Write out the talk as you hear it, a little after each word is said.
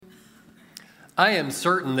I am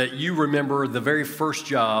certain that you remember the very first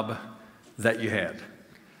job that you had.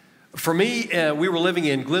 For me, we were living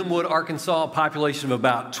in Glenwood, Arkansas, a population of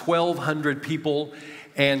about 1,200 people,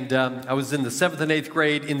 and I was in the 7th and 8th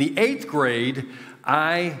grade. In the 8th grade,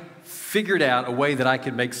 I figured out a way that I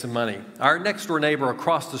could make some money. Our next door neighbor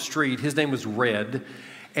across the street, his name was Red,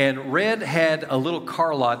 and Red had a little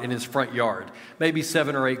car lot in his front yard, maybe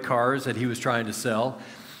 7 or 8 cars that he was trying to sell.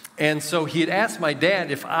 And so he had asked my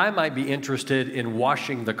dad if I might be interested in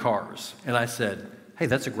washing the cars. And I said, hey,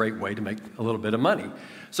 that's a great way to make a little bit of money.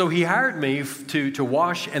 So he hired me to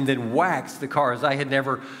wash and then wax the cars. I had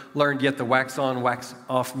never learned yet the wax on, wax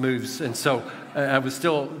off moves. And so I was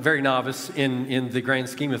still very novice in the grand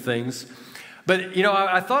scheme of things. But, you know,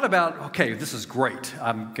 I thought about, okay, this is great.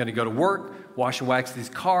 I'm going to go to work, wash and wax these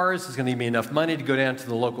cars. It's going to give me enough money to go down to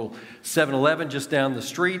the local 7-Eleven just down the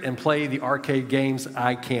street and play the arcade games.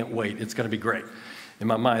 I can't wait. It's going to be great. In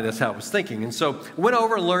my mind, that's how I was thinking. And so I went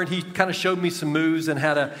over and learned. He kind of showed me some moves and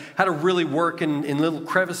how to really work in little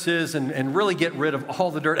crevices and really get rid of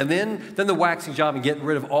all the dirt. And then the waxing job and getting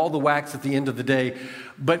rid of all the wax at the end of the day.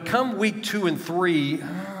 But come week 2 and 3,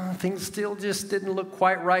 things still just didn't look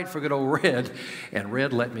quite right for good old Red. And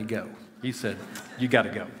Red let me go. He said, you got to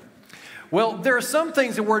go. Well, there are some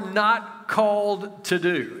things that we're not called to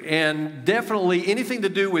do. And definitely anything to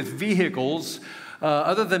do with vehicles,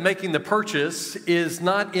 other than making the purchase, is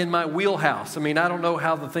not in my wheelhouse. I mean, I don't know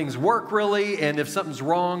how the things work really, and if something's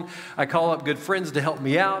wrong, I call up good friends to help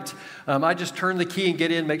me out. I just turn the key and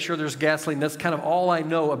get in, make sure there's gasoline. That's kind of all I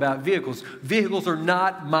know about vehicles. Vehicles are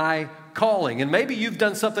not my calling. And maybe you've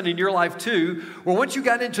done something in your life too, where once you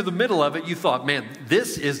got into the middle of it, you thought, man,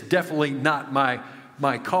 this is definitely not my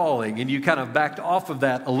calling, and you kind of backed off of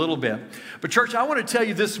that a little bit. But church, I want to tell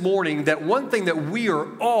you this morning that one thing that we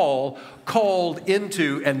are all called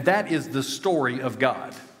into, and that is the story of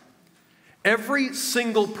God. Every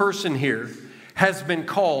single person here has been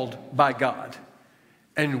called by God,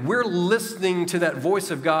 and we're listening to that voice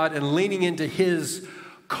of God and leaning into His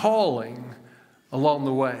calling along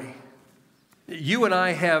the way. You and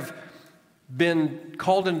I have been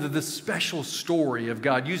called into this special story of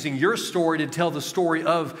God, using your story to tell the story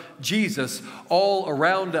of Jesus all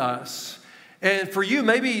around us. And for you,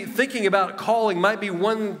 maybe thinking about calling might be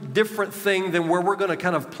one different thing than where we're going to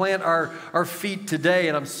kind of plant our feet today.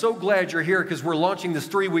 And I'm so glad you're here because we're launching this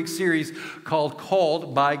 3-week series called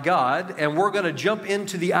Called by God. And we're going to jump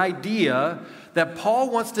into the idea that Paul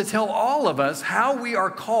wants to tell all of us how we are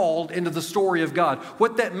called into the story of God,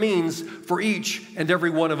 what that means for each and every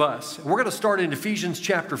one of us. We're going to start in Ephesians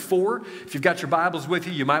chapter 4. If you've got your Bibles with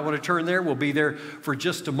you, you might want to turn there. We'll be there for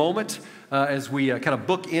just a moment as we kind of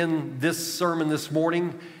book in this sermon this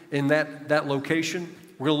morning in that location.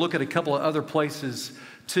 We're going to look at a couple of other places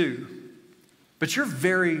too. But you're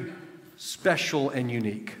very special and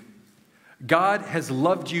unique. God has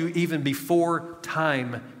loved you even before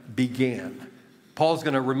time began. Paul's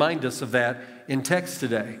going to remind us of that in text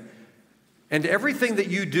today. And everything that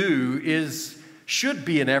you do should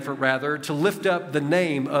be an effort, rather, to lift up the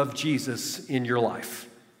name of Jesus in your life.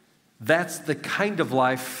 That's the kind of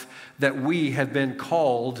life that we have been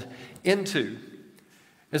called into.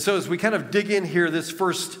 And so as we kind of dig in here, this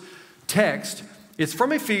first text, it's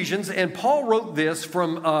from Ephesians, and Paul wrote this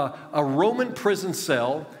from a Roman prison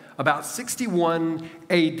cell about 61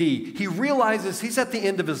 AD. He realizes he's at the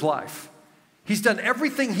end of his life. He's done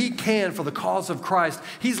everything he can for the cause of Christ.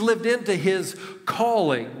 He's lived into his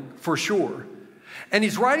calling for sure. And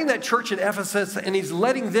he's writing that church in Ephesus, and he's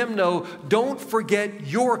letting them know, don't forget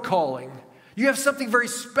your calling. You have something very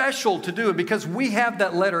special to do. And because we have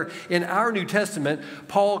that letter in our New Testament,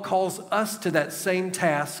 Paul calls us to that same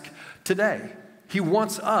task today. He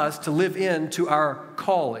wants us to live into our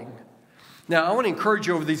calling. Now, I want to encourage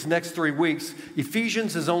you over these next 3 weeks.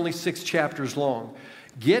 Ephesians is only 6 chapters long.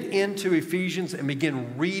 Get into Ephesians and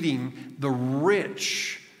begin reading the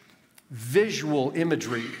rich visual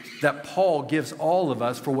imagery that Paul gives all of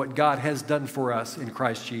us for what God has done for us in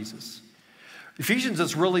Christ Jesus. Ephesians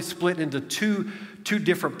is really split into two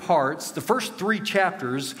different parts. The first 3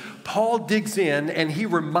 chapters, Paul digs in and he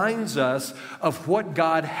reminds us of what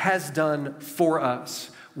God has done for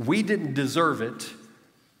us. We didn't deserve it,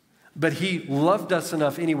 but he loved us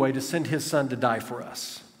enough anyway to send his son to die for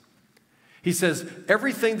us. He says,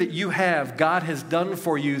 everything that you have, God has done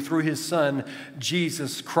for you through his son,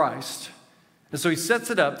 Jesus Christ. And so he sets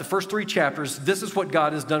it up, the first 3 chapters, this is what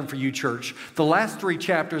God has done for you, church. The last 3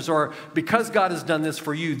 chapters are, because God has done this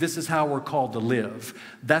for you, this is how we're called to live.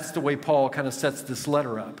 That's the way Paul kind of sets this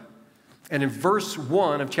letter up. And in verse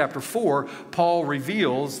 1 of chapter 4, Paul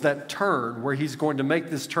reveals that turn, where he's going to make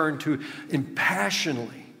this turn to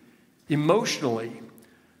impassionately emotionally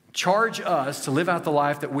charge us to live out the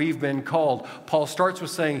life that we've been called. Paul starts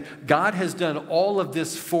with saying, God has done all of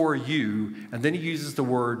this for you, and then he uses the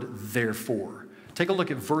word therefore. Take a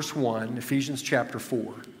look at verse 1, Ephesians chapter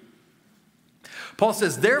 4. Paul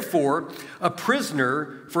says, therefore, a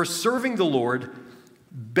prisoner for serving the Lord,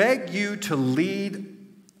 beg you to lead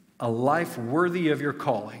a life worthy of your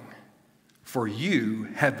calling, for you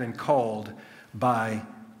have been called by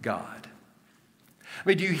God. I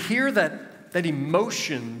mean, do you hear that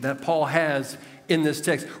emotion that Paul has in this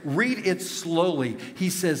text? Read it slowly. He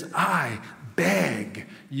says, I beg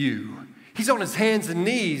you. He's on his hands and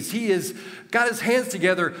knees. He has got his hands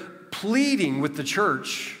together, pleading with the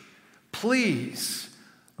church, please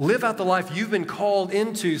live out the life you've been called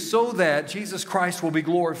into so that Jesus Christ will be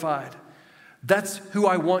glorified. That's who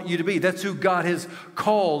I want you to be. That's who God has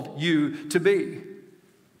called you to be.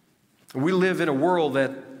 We live in a world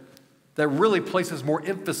that really places more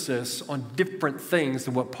emphasis on different things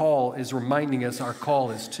than what Paul is reminding us our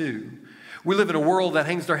call is to. We live in a world that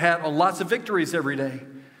hangs their hat on lots of victories every day.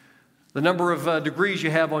 The number of degrees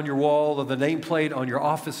you have on your wall, or the nameplate on your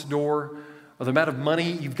office door, or the amount of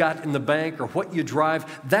money you've got in the bank, or what you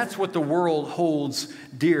drive, that's what the world holds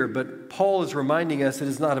dear. But Paul is reminding us it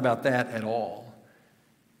is not about that at all.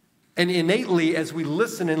 And innately, as we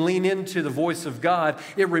listen and lean into the voice of God,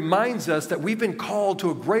 it reminds us that we've been called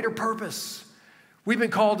to a greater purpose. We've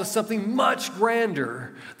been called to something much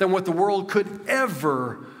grander than what the world could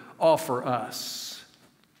ever offer us.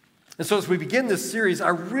 And so as we begin this series, I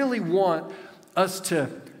really want us to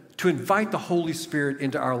invite the Holy Spirit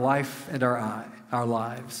into our life and our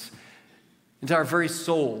lives, into our very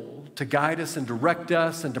soul, to guide us and direct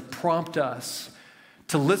us and to prompt us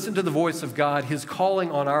to listen to the voice of God, his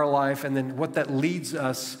calling on our life, and then what that leads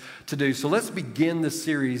us to do. So let's begin this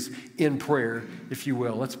series in prayer, if you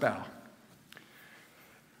will. Let's bow.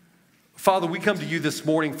 Father, we come to you this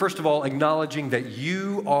morning, first of all, acknowledging that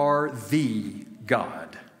you are the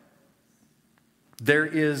God. There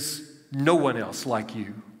is no one else like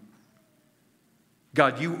you.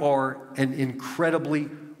 God, you are an incredibly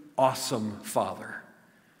awesome Father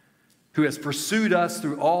who has pursued us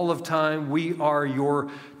through all of time. We are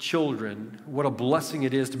your children. What a blessing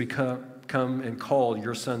it is to come and call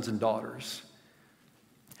your sons and daughters.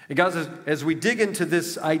 And guys, as we dig into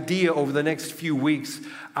this idea over the next few weeks,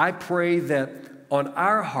 I pray that on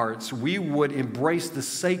our hearts we would embrace the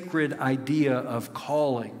sacred idea of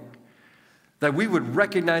calling, that we would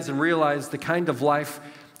recognize and realize the kind of life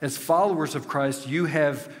as followers of Christ you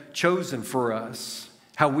have chosen for us,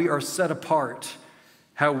 how we are set apart,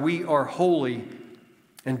 how we are holy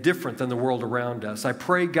and different than the world around us. I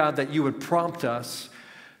pray, God, that you would prompt us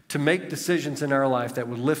to make decisions in our life that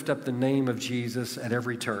would lift up the name of Jesus at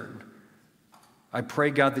every turn. I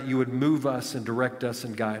pray, God, that you would move us and direct us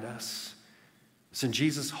and guide us. It's in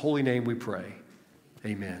Jesus' holy name we pray.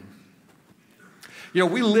 Amen. You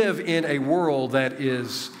know, we live in a world that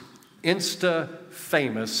is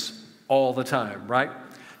Insta-famous all the time, right?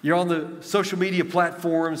 You're on the social media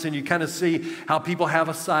platforms and you kind of see how people have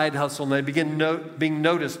a side hustle and they begin being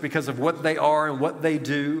noticed because of what they are and what they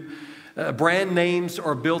do. Brand names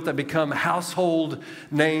are built that become household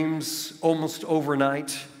names almost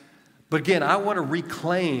overnight. But again, I want to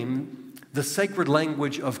reclaim the sacred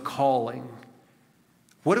language of calling.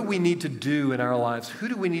 What do we need to do in our lives? Who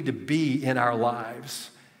do we need to be in our lives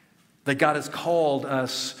that God has called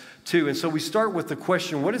us to? And so we start with the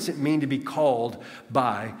question, what does it mean to be called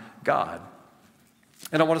by God?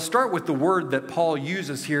 And I want to start with the word that Paul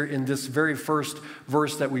uses here in this very first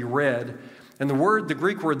verse that we read. And the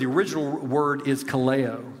Greek word, the original word is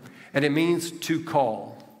kaleo, and it means to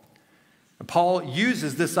call. Paul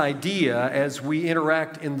uses this idea as we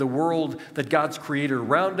interact in the world that God's created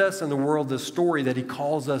around us and the world, the story that he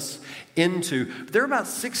calls us into. There are about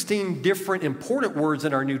 16 different important words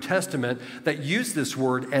in our New Testament that use this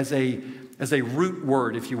word as a root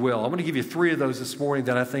word, if you will. I'm going to give you 3 of those this morning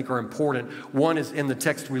that I think are important. One is in the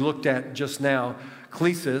text we looked at just now,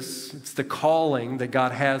 klesis. It's the calling that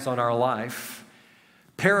God has on our life.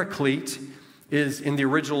 Paraclete is in the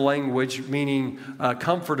original language meaning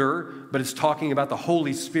comforter, but it's talking about the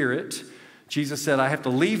Holy Spirit. Jesus said, I have to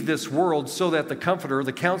leave this world so that the comforter,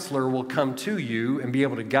 the counselor, will come to you and be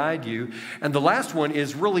able to guide you. And the last one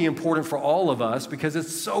is really important for all of us because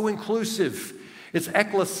it's so inclusive. It's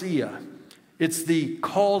ecclesia. It's the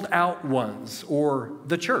called out ones, or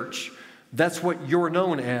the church. That's what you're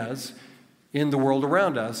known as. in the world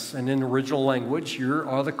around us. And in original language, you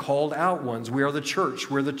are the called out ones. We are the church.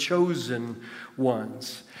 We're the chosen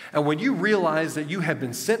ones. And when you realize that you have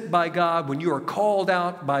been sent by God, when you are called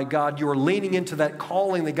out by God, you are leaning into that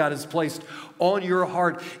calling that God has placed on your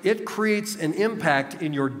heart, it creates an impact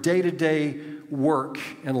in your day-to-day work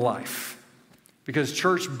and life.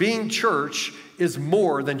 Because being church is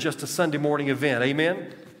more than just a Sunday morning event.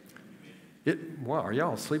 Amen? Wow, are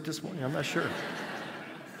y'all asleep this morning? I'm not sure.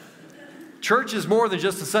 Church is more than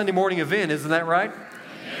just a Sunday morning event, isn't that right?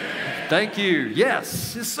 Thank you.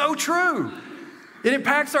 Yes, it's so true. It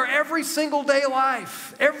impacts our every single day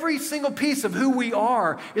life. Every single piece of who we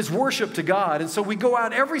are is worship to God. And so we go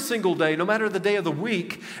out every single day, no matter the day of the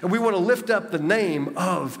week, and we want to lift up the name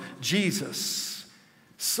of Jesus.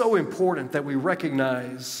 So important that we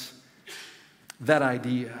recognize that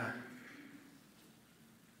idea.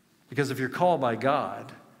 Because if you're called by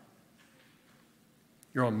God,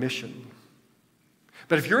 you're on mission.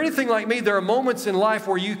 But if you're anything like me, there are moments in life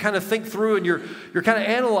where you kind of think through and you're kind of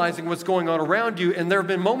analyzing what's going on around you. And there have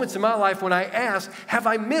been moments in my life when I ask, have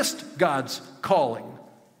I missed God's calling?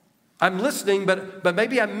 I'm listening, but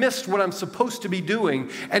maybe I missed what I'm supposed to be doing.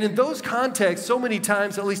 And in those contexts, so many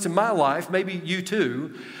times, at least in my life, maybe you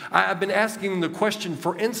too, I've been asking the question,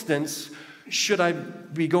 for instance, should I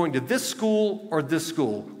be going to this school or this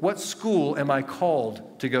school? What school am I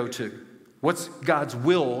called to go to? What's God's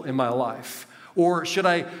will in my life? Or should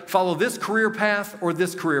I follow this career path or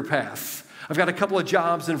this career path? I've got a couple of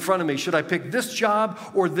jobs in front of me. Should I pick this job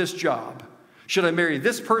or this job? Should I marry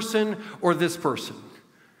this person or this person?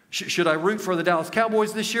 Should I root for the Dallas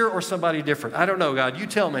Cowboys this year or somebody different? I don't know, God. You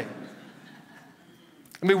tell me.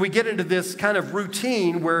 I mean, we get into this kind of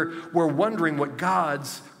routine where we're wondering what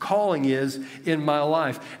God's calling is in my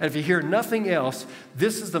life. And if you hear nothing else,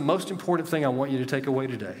 this is the most important thing I want you to take away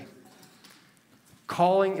today.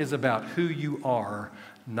 Calling is about who you are,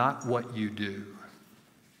 not what you do.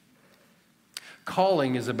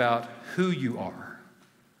 Calling is about who you are,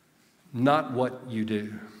 not what you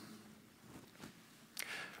do.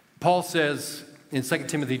 Paul says in 2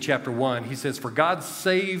 Timothy chapter 1, he says, "For God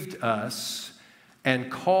saved us and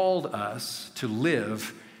called us to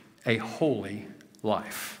live a holy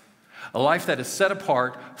life." A life that is set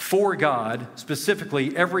apart for God,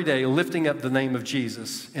 specifically every day, lifting up the name of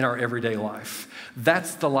Jesus in our everyday life.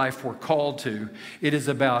 That's the life we're called to. It is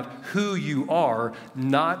about who you are,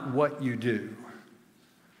 not what you do.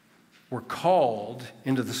 We're called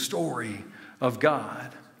into the story of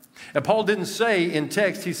God. And Paul didn't say in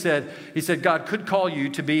text, he said, God could call you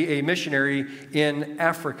to be a missionary in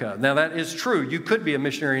Africa. Now that is true. You could be a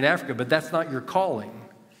missionary in Africa, but that's not your calling.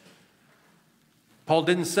 Paul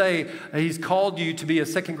didn't say he's called you to be a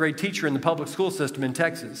second grade teacher in the public school system in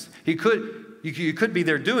Texas. You could be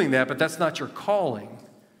there doing that, but that's not your calling.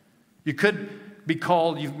 You could be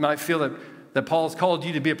called, you might feel that Paul's called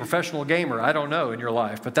you to be a professional gamer, I don't know, in your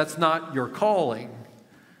life, but that's not your calling.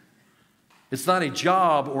 It's not a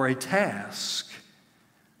job or a task,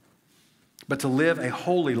 but to live a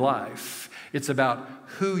holy life. It's about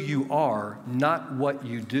who you are, not what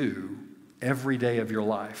you do every day of your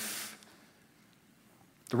life.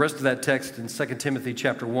 The rest of that text in 2 Timothy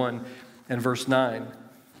chapter 1 and verse 9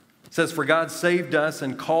 says, "For God saved us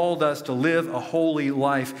and called us to live a holy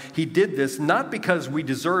life. He did this not because we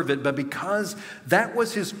deserve it, but because that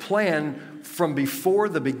was His plan from before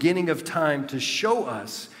the beginning of time to show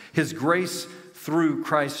us His grace through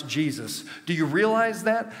Christ Jesus." Do you realize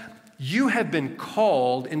that? You have been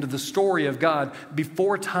called into the story of God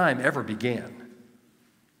before time ever began.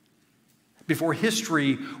 Before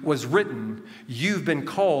history was written, you've been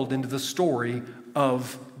called into the story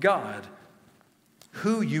of God.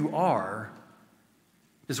 Who you are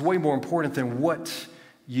is way more important than what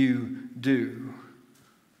you do.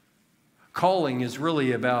 Calling is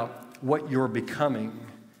really about what you're becoming,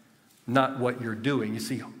 not what you're doing. You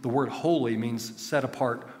see, the word holy means set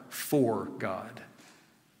apart for God.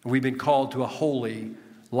 We've been called to a holy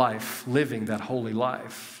life, living that holy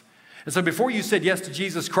life. And so before you said yes to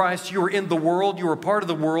Jesus Christ, you were in the world, you were part of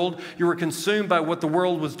the world, you were consumed by what the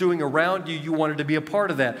world was doing around you, you wanted to be a part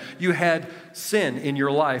of that. You had sin in your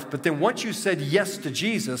life. But then once you said yes to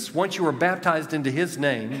Jesus, once you were baptized into His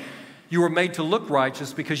name, you were made to look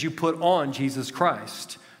righteous because you put on Jesus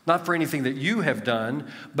Christ. Not for anything that you have done,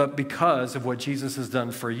 but because of what Jesus has done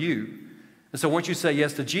for you. And so once you say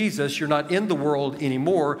yes to Jesus, you're not in the world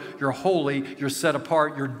anymore. You're holy, you're set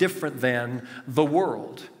apart, you're different than the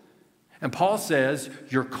world. And Paul says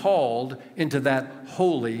you're called into that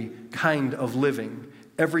holy kind of living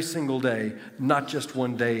every single day, not just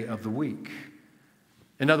one day of the week.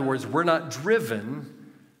 In other words, we're not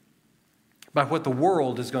driven by what the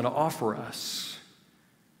world is going to offer us.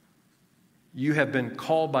 You have been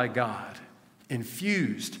called by God,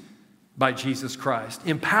 infused by Jesus Christ,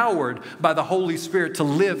 empowered by the Holy Spirit to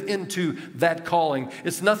live into that calling.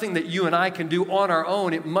 It's nothing that you and I can do on our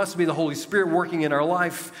own. It must be the Holy Spirit working in our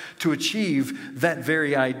life to achieve that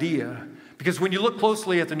very idea. Because when you look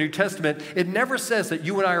closely at the New Testament, it never says that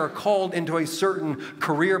you and I are called into a certain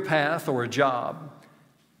career path or a job.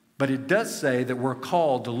 But it does say that we're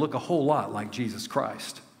called to look a whole lot like Jesus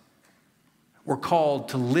Christ. We're called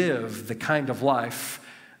to live the kind of life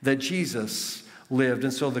that Jesus lived.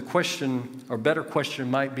 And so the question, or better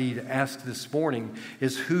question might be to ask this morning,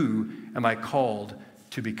 is who am I called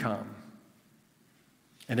to become?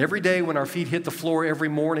 And every day when our feet hit the floor every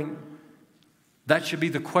morning, that should be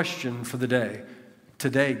the question for the day.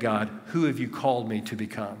 Today, God, who have you called me to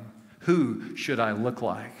become? Who should I look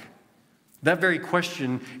like? That very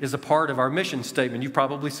question is a part of our mission statement. You've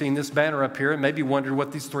probably seen this banner up here and maybe wondered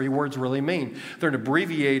what these three words really mean. They're an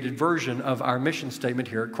abbreviated version of our mission statement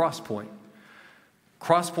here at Crosspoint.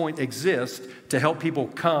 Crosspoint exists to help people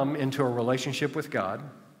come into a relationship with God,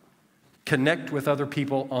 connect with other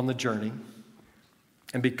people on the journey,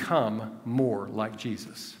 and become more like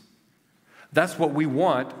Jesus. That's what we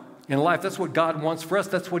want in life. That's what God wants for us.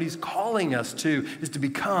 That's what He's calling us to, is to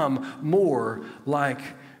become more like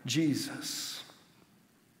Jesus.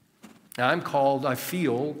 Now, I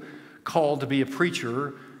feel called to be a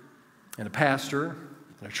preacher and a pastor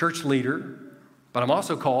and a church leader, but I'm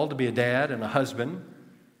also called to be a dad and a husband,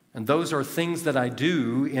 and those are things that I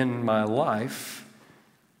do in my life.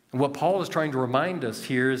 And what Paul is trying to remind us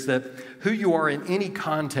here is that who you are in any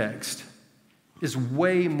context is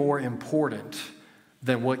way more important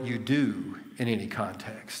than what you do in any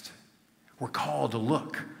context. We're called to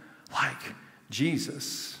look like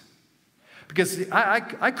Jesus. Because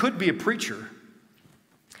I could be a preacher,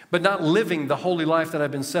 but not living the holy life that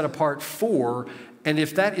I've been set apart for. And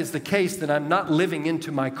if that is the case, then I'm not living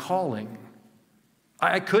into my calling.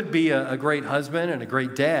 I could be a great husband and a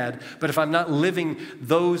great dad, but if I'm not living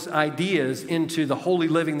those ideas into the holy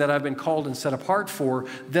living that I've been called and set apart for,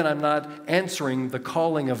 then I'm not answering the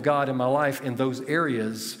calling of God in my life in those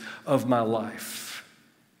areas of my life.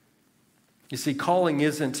 You see, calling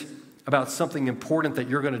isn't about something important that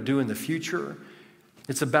you're going to do in the future.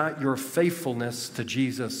 It's about your faithfulness to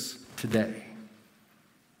Jesus today.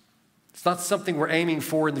 It's not something we're aiming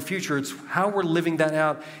for in the future. It's how we're living that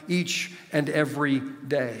out each and every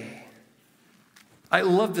day. I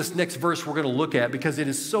love this next verse we're going to look at because it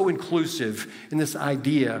is so inclusive in this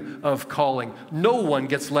idea of calling. No one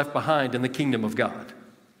gets left behind in the kingdom of God.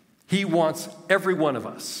 He wants every one of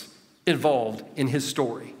us involved in His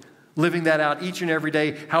story, living that out each and every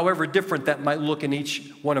day, however different that might look in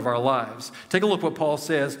each one of our lives. Take a look what Paul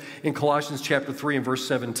says in Colossians chapter 3 and verse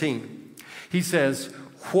 17. He says,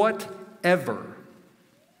 whatever.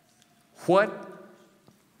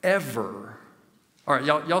 All right,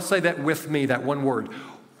 y'all say that with me, that one word.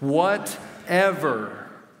 Whatever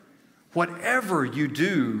you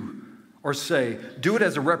do or say, do it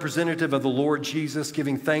as a representative of the Lord Jesus,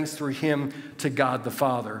 giving thanks through Him to God the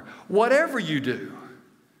Father. Whatever you do,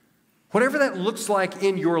 whatever that looks like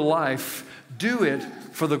in your life, do it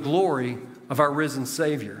for the glory of our risen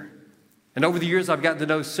Savior. And over the years, I've gotten to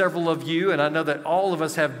know several of you, and I know that all of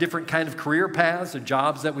us have different kind of career paths and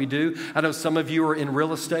jobs that we do. I know some of you are in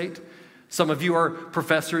real estate. Some of you are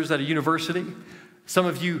professors at a university. Some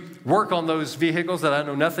of you work on those vehicles that I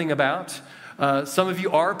know nothing about. Some of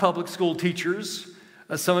you are public school teachers.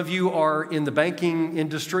 Some of you are in the banking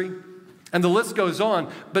industry. And the list goes on.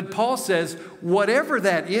 But Paul says, whatever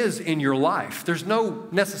that is in your life, there's no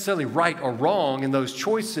necessarily right or wrong in those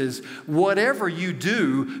choices. Whatever you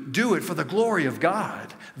do, do it for the glory of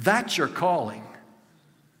God. That's your calling.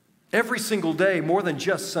 Every single day, more than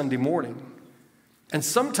just Sunday morning. And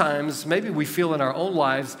sometimes, maybe we feel in our own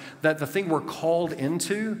lives that the thing we're called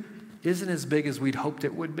into isn't as big as we'd hoped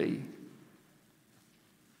it would be.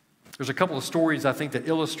 There's a couple of stories, I think, that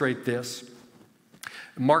illustrate this.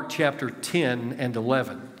 Mark chapter 10 and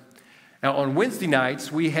 11. Now, on Wednesday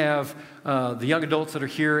nights, we have the young adults that are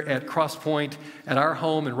here at Crosspoint at our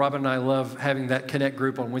home, and Robin and I love having that Connect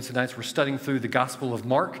group on Wednesday nights. We're studying through the Gospel of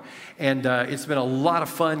Mark, and it's been a lot of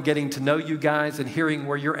fun getting to know you guys and hearing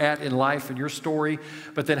where you're at in life and your story,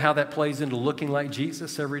 but then how that plays into looking like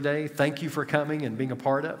Jesus every day. Thank you for coming and being a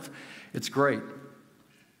part of. It's great.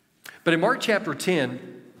 But in Mark chapter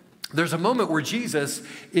 10, there's a moment where Jesus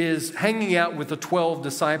is hanging out with the 12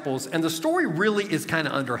 disciples, and the story really is kind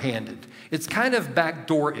of underhanded. It's kind of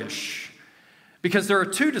backdoor-ish, because there are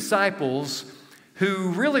two disciples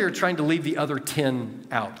who really are trying to leave the other 10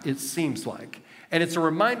 out, it seems like. And it's a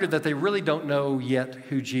reminder that they really don't know yet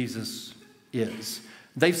who Jesus is.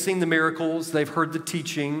 They've seen the miracles, they've heard the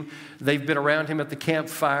teaching, they've been around him at the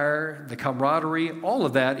campfire, the camaraderie, all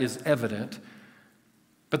of that is evident.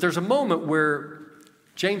 But there's a moment where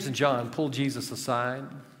James and John pull Jesus aside,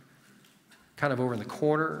 kind of over in the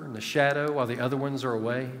corner, in the shadow, while the other ones are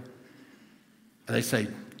away. And they say,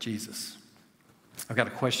 Jesus, I've got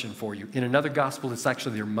a question for you. In another gospel, it's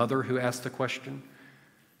actually their mother who asked the question.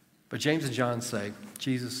 But James and John say,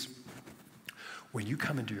 Jesus, when you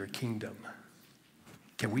come into your kingdom,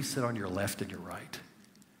 can we sit on your left and your right?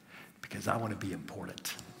 Because I want to be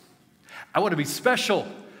important. I want to be special.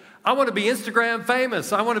 I want to be Instagram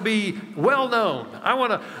famous. I want to be well known.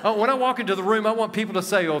 When I walk into the room, I want people to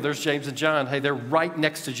say, oh, there's James and John. Hey, they're right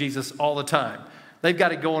next to Jesus all the time. They've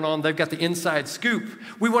got it going on. They've got the inside scoop.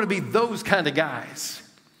 We want to be those kind of guys.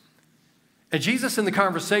 And Jesus in the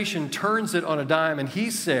conversation turns it on a dime and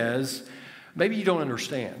he says, maybe you don't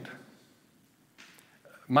understand.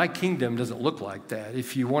 My kingdom doesn't look like that.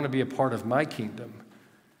 If you want to be a part of my kingdom,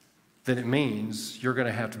 then it means you're going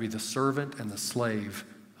to have to be the servant and the slave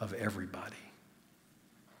of everybody.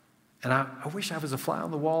 And I wish I was a fly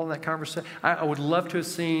on the wall in that conversation. I would love to have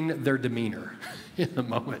seen their demeanor in the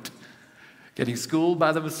moment. Getting schooled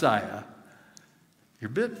by the Messiah. You're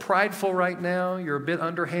a bit prideful right now. You're a bit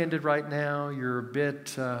underhanded right now. You're a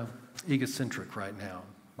bit egocentric right now.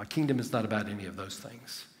 My kingdom is not about any of those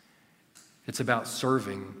things. It's about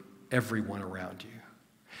serving everyone around you.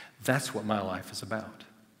 That's what my life is about.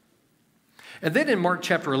 And then in Mark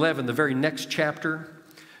chapter 11, the very next chapter,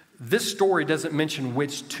 this story doesn't mention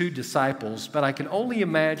which two disciples, but I can only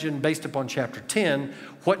imagine, based upon chapter 10,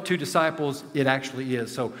 what two disciples it actually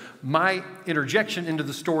is. So my interjection into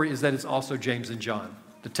the story is that it's also James and John.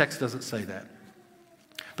 The text doesn't say that.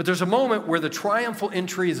 But there's a moment where the triumphal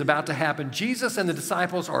entry is about to happen. Jesus and the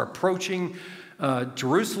disciples are approaching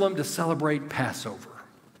Jerusalem to celebrate Passover.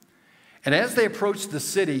 And as they approach the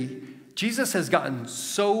city, Jesus has gotten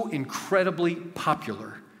so incredibly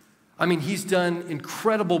popular. I mean, he's done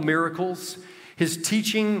incredible miracles. His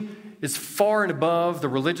teaching is far and above the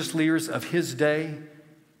religious leaders of his day.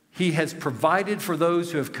 He has provided for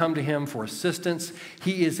those who have come to him for assistance.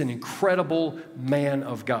 He is an incredible man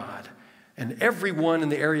of God. And everyone in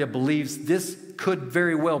the area believes this could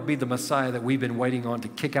very well be the Messiah that we've been waiting on to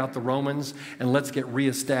kick out the Romans and let's get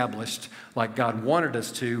reestablished like God wanted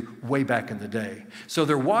us to way back in the day. So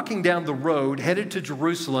they're walking down the road, headed to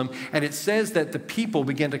Jerusalem, and it says that the people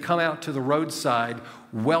begin to come out to the roadside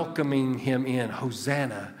welcoming him in.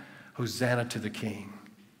 Hosanna, Hosanna to the King.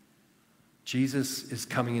 Jesus is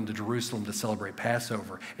coming into Jerusalem to celebrate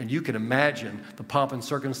Passover. And you can imagine the pomp and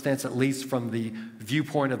circumstance, at least from the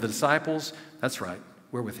viewpoint of the disciples. That's right,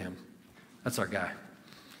 we're with him. That's our guy.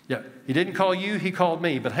 Yeah, he didn't call you, he called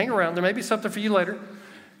me. But hang around, there may be something for you later.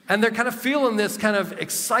 And they're kind of feeling this kind of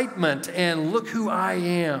excitement and look who I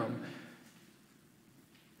am.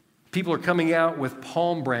 People are coming out with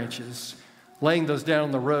palm branches, laying those down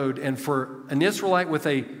on the road. And for an Israelite with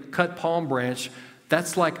a cut palm branch,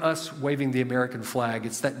 that's like us waving the American flag.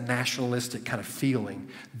 It's that nationalistic kind of feeling.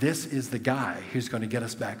 This is the guy who's going to get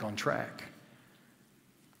us back on track.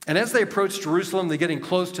 And as they approach Jerusalem, they're getting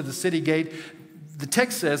close to the city gate. The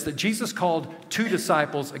text says that Jesus called two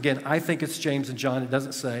disciples. Again, I think it's James and John. It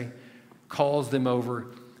doesn't say. Calls them over.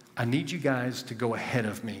 I need you guys to go ahead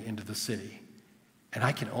of me into the city. And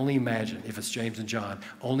I can only imagine, if it's James and John,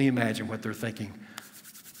 only imagine what they're thinking.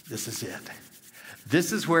 This is it.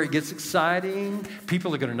 This is where it gets exciting.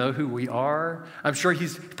 People are going to know who we are. I'm sure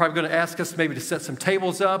he's probably going to ask us maybe to set some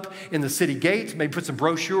tables up in the city gate, maybe put some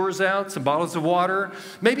brochures out, some bottles of water,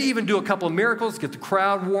 maybe even do a couple of miracles, get the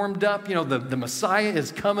crowd warmed up. You know, the Messiah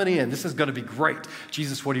is coming in. This is going to be great.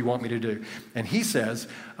 Jesus, what do you want me to do? And he says,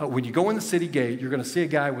 when you go in the city gate, you're going to see a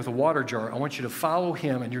guy with a water jar. I want you to follow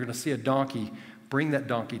him, and you're going to see a donkey. Bring that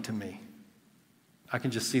donkey to me. I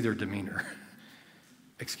can just see their demeanor.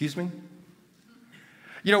 Excuse me?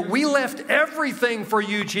 You know, we left everything for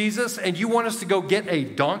you, Jesus, and you want us to go get a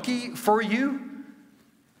donkey for you?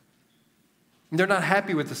 And they're not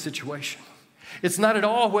happy with the situation. It's not at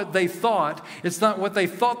all what they thought. It's not what they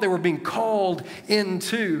thought they were being called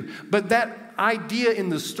into. But that idea in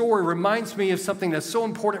the story reminds me of something that's so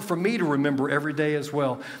important for me to remember every day as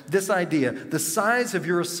well. This idea, the size of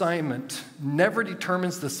your assignment never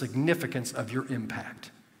determines the significance of your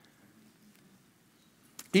impact.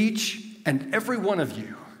 Each and every one of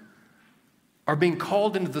you are being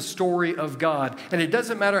called into the story of God. And it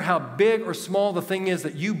doesn't matter how big or small the thing is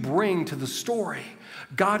that you bring to the story,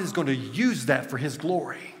 God is going to use that for his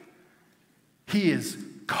glory. He is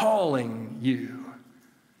calling you.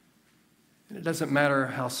 And it doesn't matter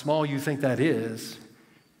how small you think that is,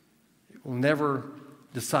 it will never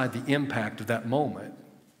decide the impact of that moment.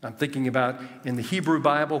 I'm thinking about in the Hebrew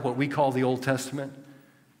Bible, what we call the Old Testament.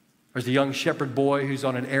 There's a young shepherd boy who's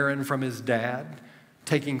on an errand from his dad,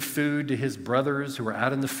 taking food to his brothers who are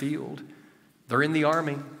out in the field. They're in the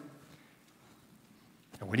army.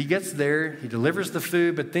 And when he gets there, he delivers the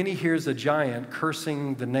food, but then he hears a giant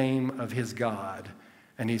cursing the name of his God.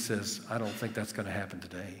 And he says, I don't think that's going to happen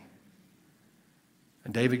today.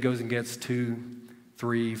 And David goes and gets 2,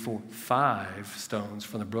 3, 4, 5 stones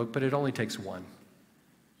from the brook, but it only takes one.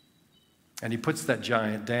 And he puts that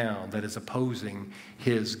giant down that is opposing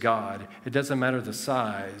his God. It doesn't matter the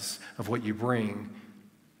size of what you bring,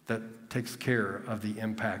 that takes care of the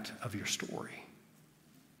impact of your story.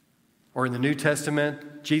 Or in the New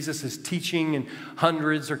Testament, Jesus is teaching and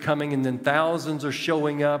hundreds are coming and then thousands are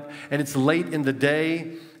showing up and it's late in the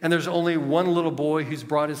day and there's only one little boy who's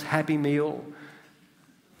brought his happy meal.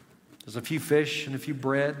 There's a few fish and a few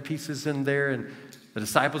bread pieces in there and the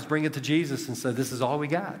disciples bring it to Jesus and say, this is all we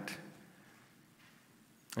got.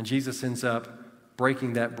 And Jesus ends up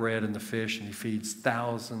breaking that bread and the fish, and he feeds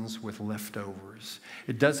thousands with leftovers.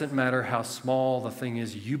 It doesn't matter how small the thing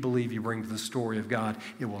is you believe you bring to the story of God,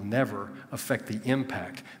 it will never affect the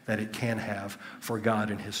impact that it can have for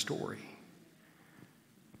God and his story.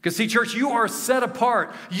 Because see, church, you are set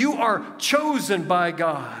apart. You are chosen by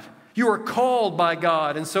God. You are called by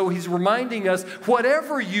God. And so he's reminding us,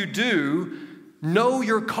 whatever you do, know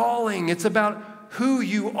your calling. It's about who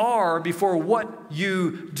you are before what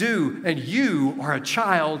you do. And you are a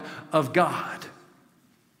child of God.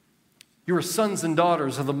 You are sons and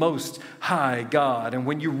daughters of the Most High God. And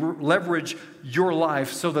when you leverage your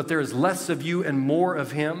life so that there is less of you and more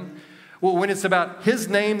of him, well, when it's about his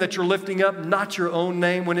name that you're lifting up, not your own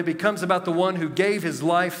name, when it becomes about the one who gave his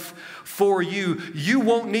life for you, you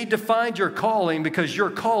won't need to find your calling because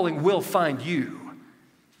your calling will find you.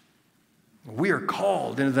 We are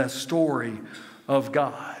called into that story of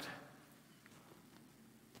God.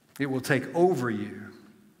 It will take over you.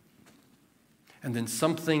 And then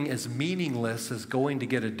something as meaningless as going to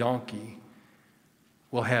get a donkey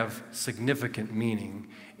will have significant meaning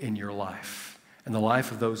in your life and the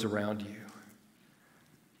life of those around you.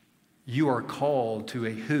 You are called to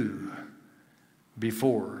a who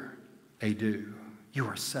before a do. You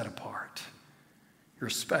are set apart. You're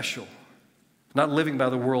special. Not living by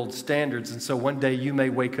the world's standards. And so one day you may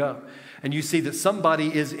wake up and you see that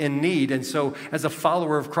somebody is in need. And so as a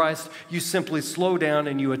follower of Christ, you simply slow down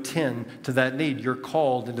and you attend to that need. You're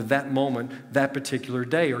called into that moment, that particular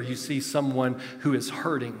day. Or you see someone who is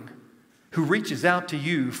hurting, who reaches out to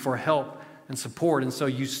you for help and support. And so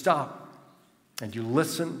you stop and you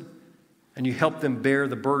listen and you help them bear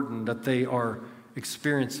the burden that they are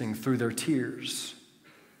experiencing through their tears.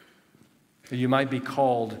 You might be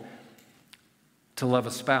called to love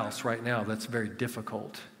a spouse right now that's very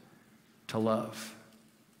difficult to love.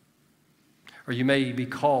 Or you may be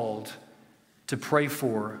called to pray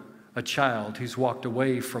for a child who's walked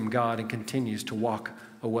away from God and continues to walk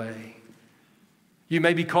away. You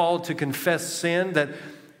may be called to confess sin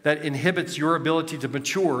that inhibits your ability to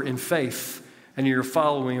mature in faith and in your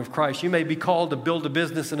following of Christ. You may be called to build a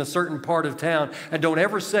business in a certain part of town, and don't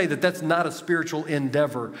ever say that that's not a spiritual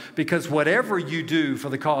endeavor, because whatever you do for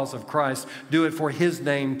the cause of Christ, do it for his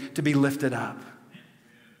name to be lifted up.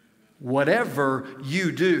 Whatever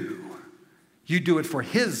you do it for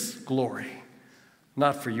his glory,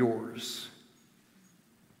 not for yours.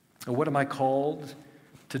 And what am I called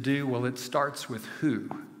to do? Well, it starts with who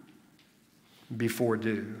before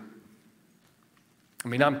do. I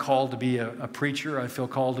mean, I'm called to be a preacher. I feel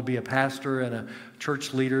called to be a pastor and a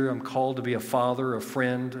church leader. I'm called to be a father, a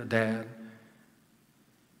friend, a dad.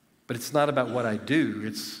 But it's not about what I do.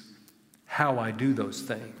 It's how I do those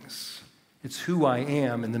things. It's who I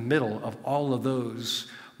am in the middle of all of those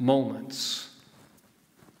moments.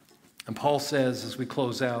 And Paul says, as we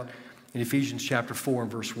close out in Ephesians chapter 4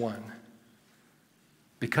 and verse 1,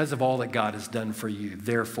 because of all that God has done for you,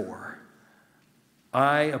 therefore,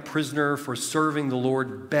 I, a prisoner for serving the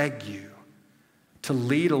Lord, beg you to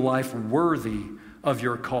lead a life worthy of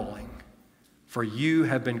your calling, for you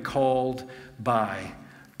have been called by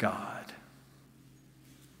God.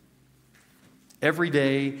 Every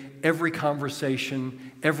day, every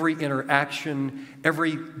conversation, every interaction,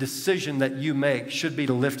 every decision that you make should be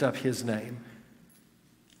to lift up his name.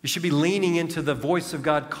 You should be leaning into the voice of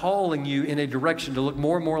God calling you in a direction to look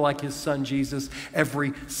more and more like his son Jesus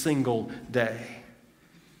every single day.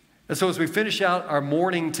 And so as we finish out our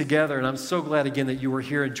morning together, and I'm so glad again that you were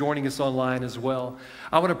here and joining us online as well,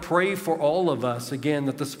 I want to pray for all of us, again,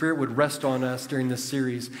 that the Spirit would rest on us during this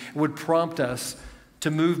series, and would prompt us to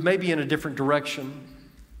move maybe in a different direction,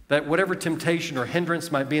 that whatever temptation or hindrance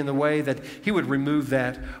might be in the way, that He would remove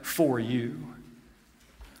that for you.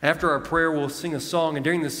 After our prayer, we'll sing a song, and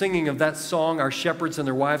during the singing of that song, our shepherds and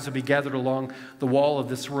their wives will be gathered along the wall of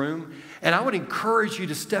this room. And I would encourage you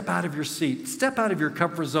to step out of your seat, step out of your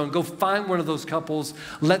comfort zone, go find one of those couples,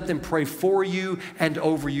 let them pray for you and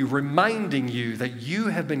over you, reminding you that you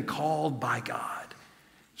have been called by God.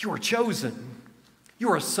 You are chosen. You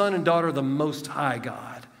are a son and daughter of the Most High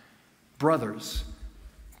God, brothers,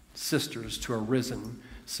 sisters to a risen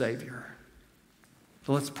Savior.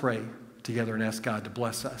 So let's pray together and ask God to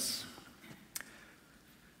bless us.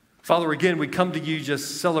 Father, again, we come to you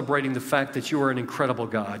just celebrating the fact that you are an incredible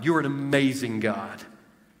God. You are an amazing God.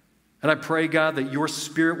 And I pray, God, that your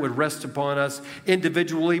Spirit would rest upon us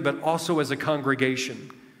individually, but also as a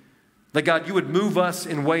congregation. That, God, you would move us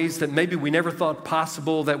in ways that maybe we never thought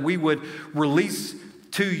possible, that we would release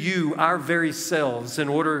to you our very selves in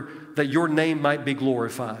order that your name might be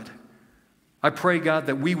glorified. I pray, God,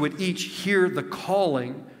 that we would each hear the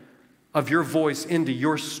calling of your voice into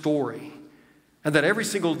your story, and that every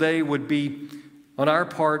single day would be, on our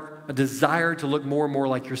part, a desire to look more and more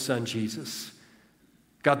like your Son, Jesus.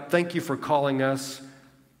 God, thank you for calling us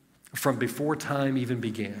from before time even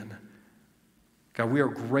began. God, we are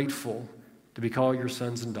grateful to be called your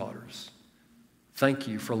sons and daughters. Thank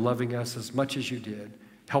you for loving us as much as you did.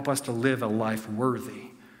 Help us to live a life worthy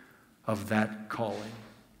of that calling.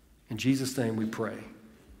 In Jesus' name we pray.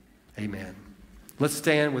 Amen. Let's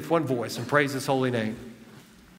stand with one voice and praise his holy name.